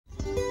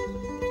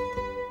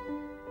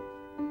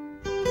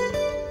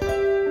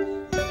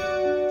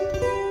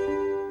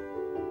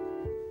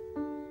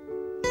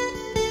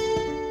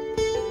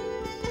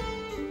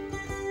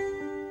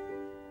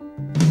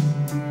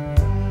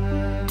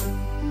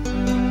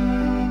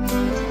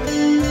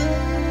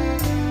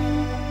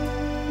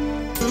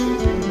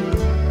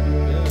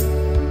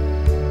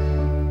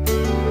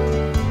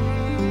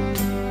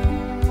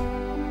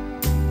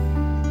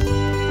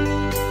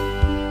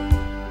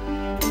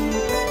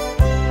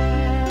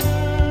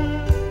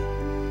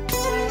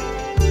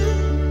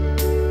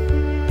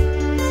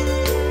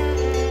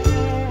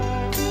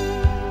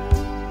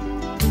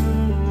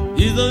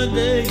are the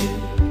days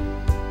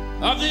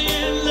of the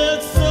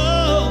endless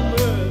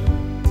summer.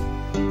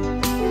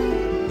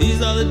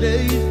 These are the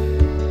days,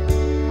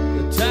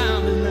 the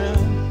time is now.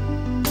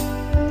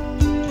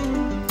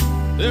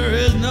 There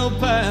is no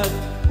past,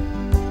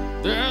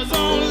 there's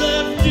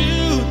only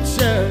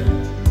future.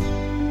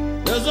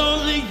 There's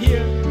only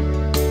here,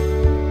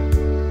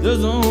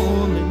 there's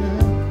only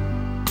now.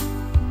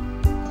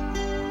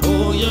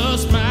 Oh, your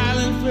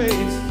smiling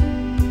face,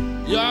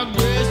 your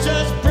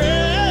gracious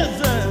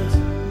presence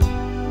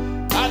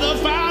are the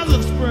fires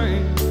of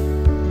spring,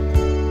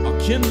 are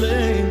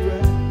kindling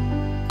bright,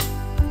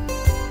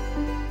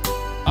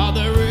 are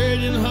the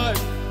radiant heart,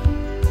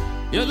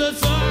 you're the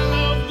sun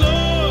of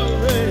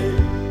glory,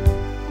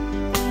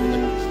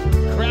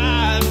 the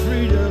cry of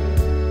freedom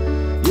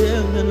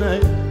in the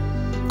night.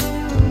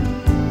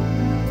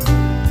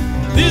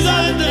 These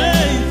are the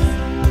days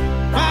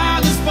by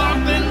the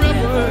sparkling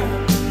river,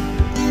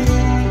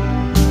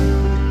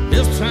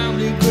 His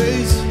timely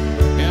grace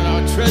and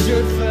our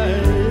treasured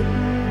faith.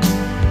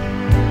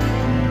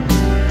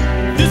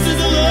 This is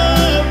the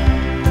love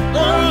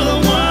of the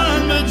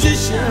one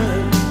magician.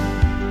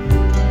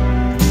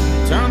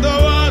 Turn the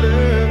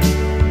water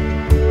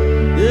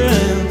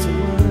into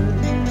wine.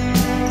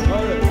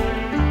 All right.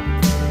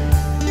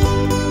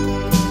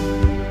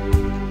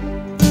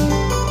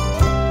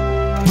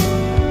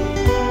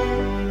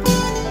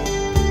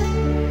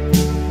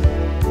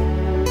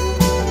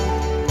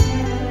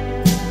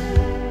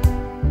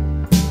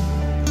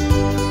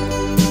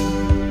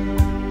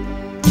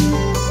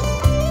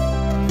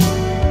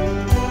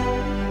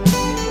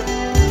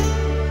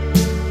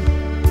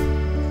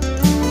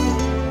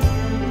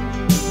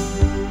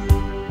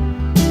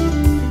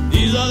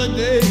 These are the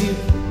days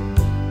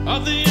of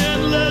the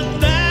endless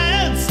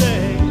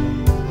dancing,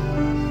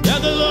 yeah,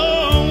 the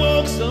long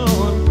walks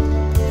on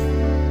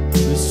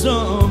the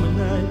summer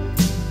night.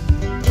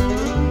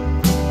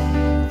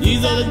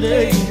 These are the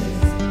days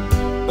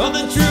of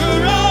the true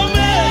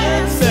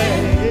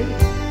romancing,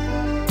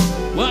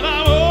 when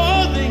I'm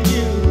holding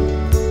you,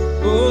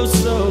 oh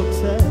so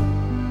tight.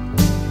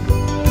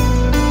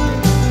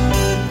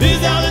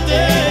 These are the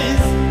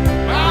days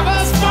of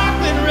a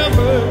sparkling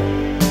river,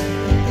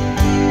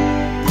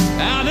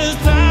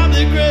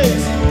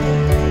 grace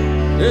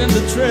in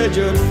the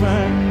treasured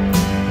find.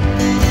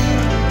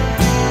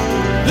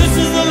 This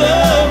is the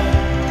love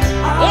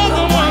of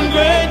the one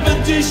great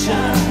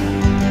magician.